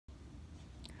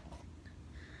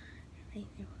Right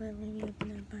there. Let me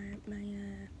open up my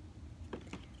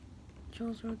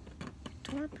Jules Road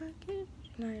tour package.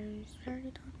 And I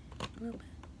started on it a little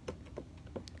bit.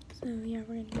 So yeah,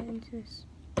 we're gonna get into this.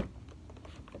 Yeah,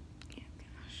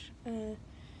 gosh. Gonna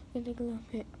take a little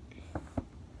bit.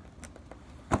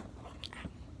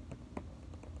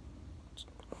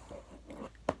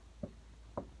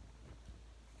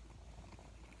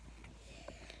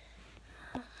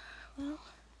 Well,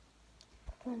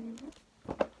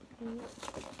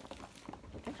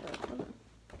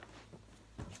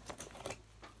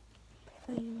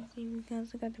 see, we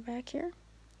also got the back here.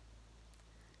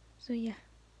 So yeah.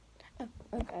 Oh,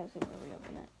 okay, I'll see where we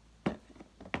open it.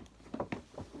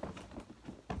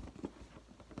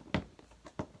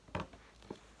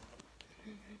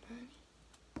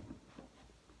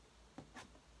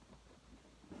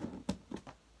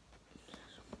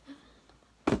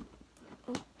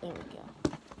 Oh, there we go.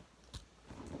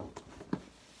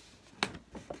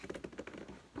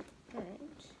 Alright.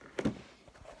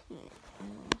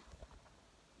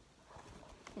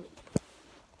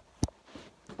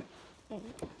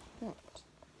 Right.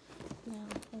 Now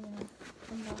we're gonna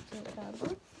unbox the bad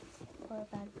book, or a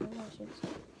bad book, I should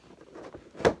say.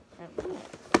 Everything.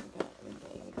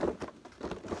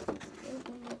 It's gonna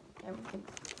go on.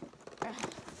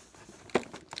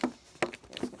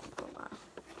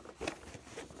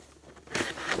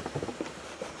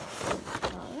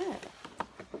 Alright.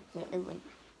 So everyone,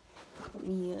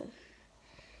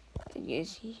 you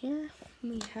see here,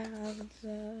 we have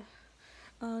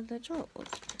the trolls.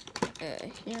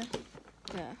 Here,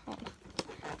 hold on.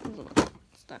 It's a little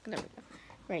stuck. There we go.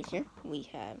 Right here, we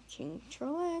have King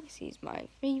Trollocs. He's my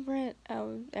favorite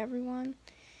of everyone.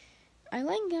 I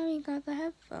like how he got the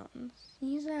headphones.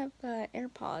 He used to have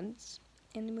AirPods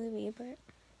in the movie, but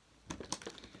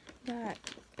got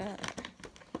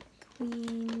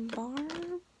Queen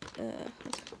Barb.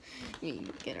 You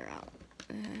get her out.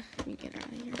 You get her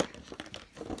out of here.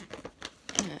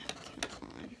 Come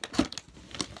on.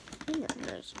 I think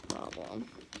there's a problem.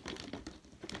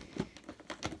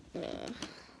 Hold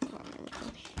on,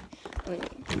 everybody. Let me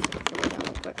put it down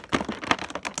real quick.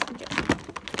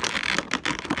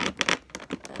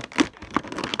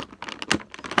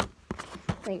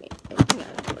 Bring it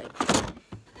out, like,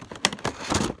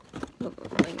 put the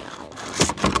thing out.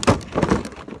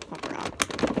 Pop her out.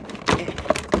 Yeah.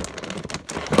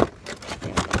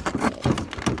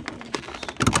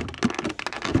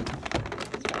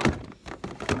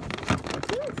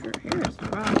 Her hair is the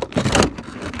problem.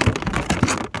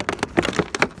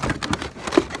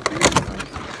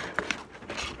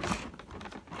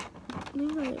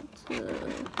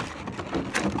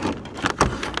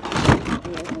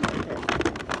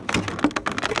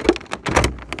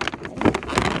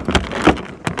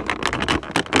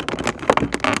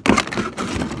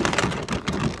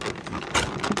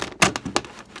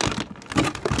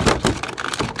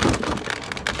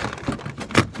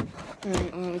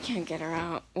 Alright, well, we can't get her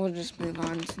out. We'll just move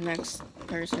on to the next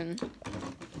person.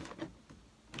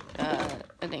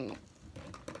 I think,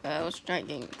 let's try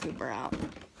getting Cooper out.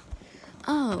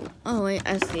 Oh, wait,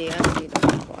 I see the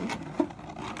problem.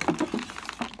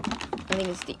 I think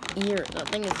it's the ears. I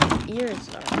think it's the ears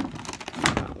that are the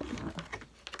problem.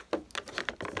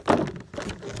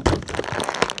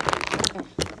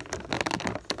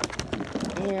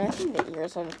 Yeah, I think the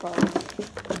ears are the problem.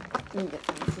 Let me get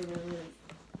them to the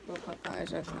guys.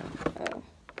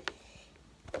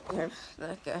 There's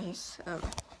that guys.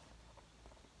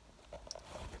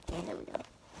 Yeah, here we go.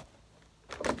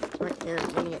 Right here,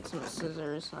 we're gonna get some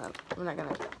scissors. We're not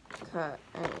gonna cut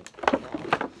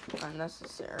anything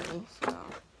unnecessary, so.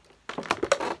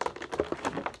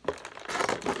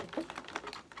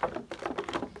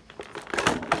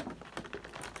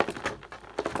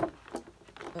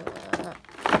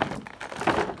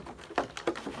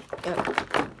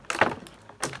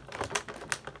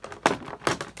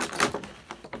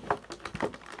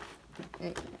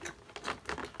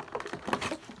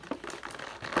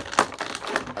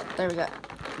 There we go.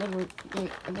 Then we're getting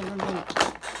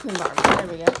Queen Barb. There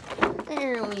we go.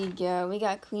 There we go. We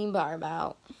got Queen Barb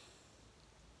out.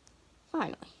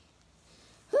 Finally.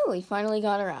 Whew, we finally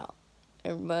got her out.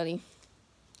 Everybody.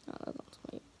 Oh, that's not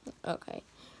sweet. Okay.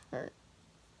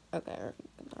 Okay, her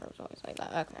was always like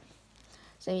that. Okay.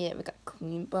 So yeah, we got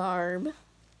Queen Barb.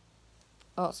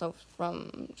 Also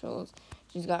from Jules.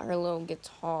 She's got her little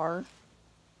guitar.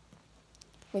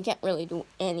 We can't really do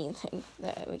anything.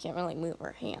 We can't really move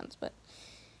our hands, but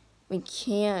we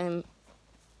can,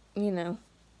 we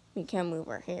can move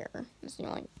our hair. It's the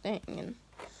only thing. And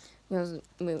we also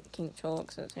move King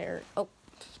Trollocs' hair. Oh,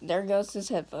 there goes his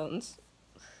headphones.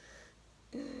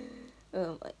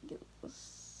 Oh my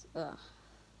goodness. There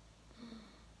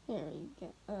we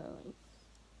go. Oh,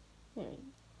 there we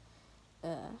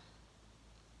go.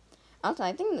 Also,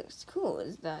 I think what's cool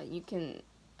is that you can,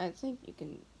 I think you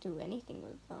can do anything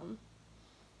with them.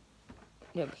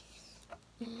 Yep.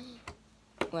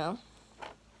 Well.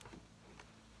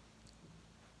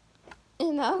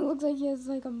 And now it looks like he has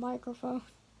like a microphone.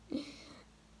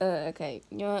 Okay,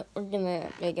 you know what? We're gonna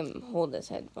make him hold his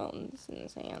headphones in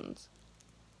his hands.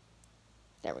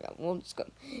 There we go. We'll just go.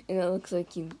 And it looks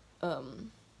like he's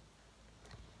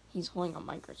holding a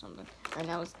mic or something. Alright,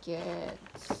 now let's get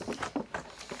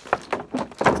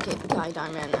Ty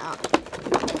Diamond out.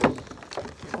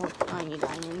 Or Tiny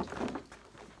Diamond.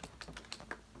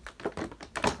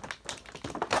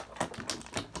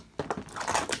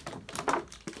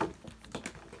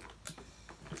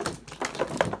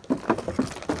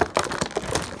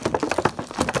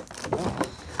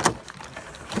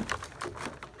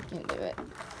 Can't do it.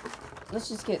 Let's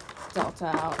just get Delta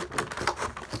out.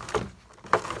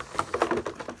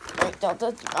 Alright,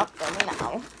 Delta, drop them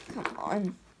now. Come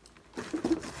on.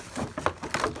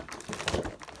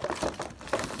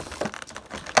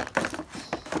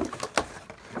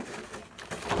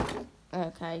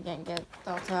 Okay, can't get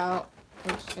Delta out.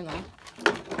 We're just gonna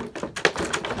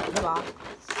cut the box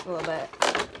a little bit.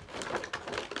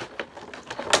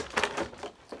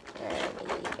 There we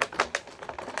go.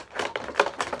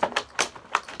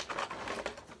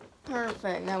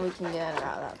 Perfect, now we can get her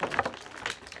out of that thing.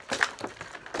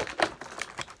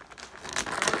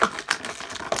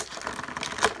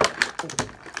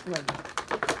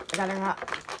 I got her out.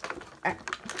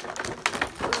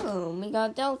 Oh, we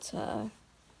got Delta.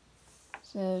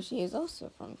 So she is also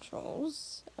from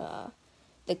Trolls,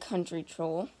 the country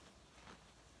troll.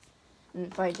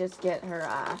 And if I just get her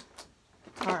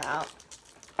car out.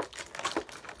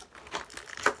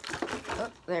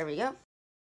 Oh, there we go.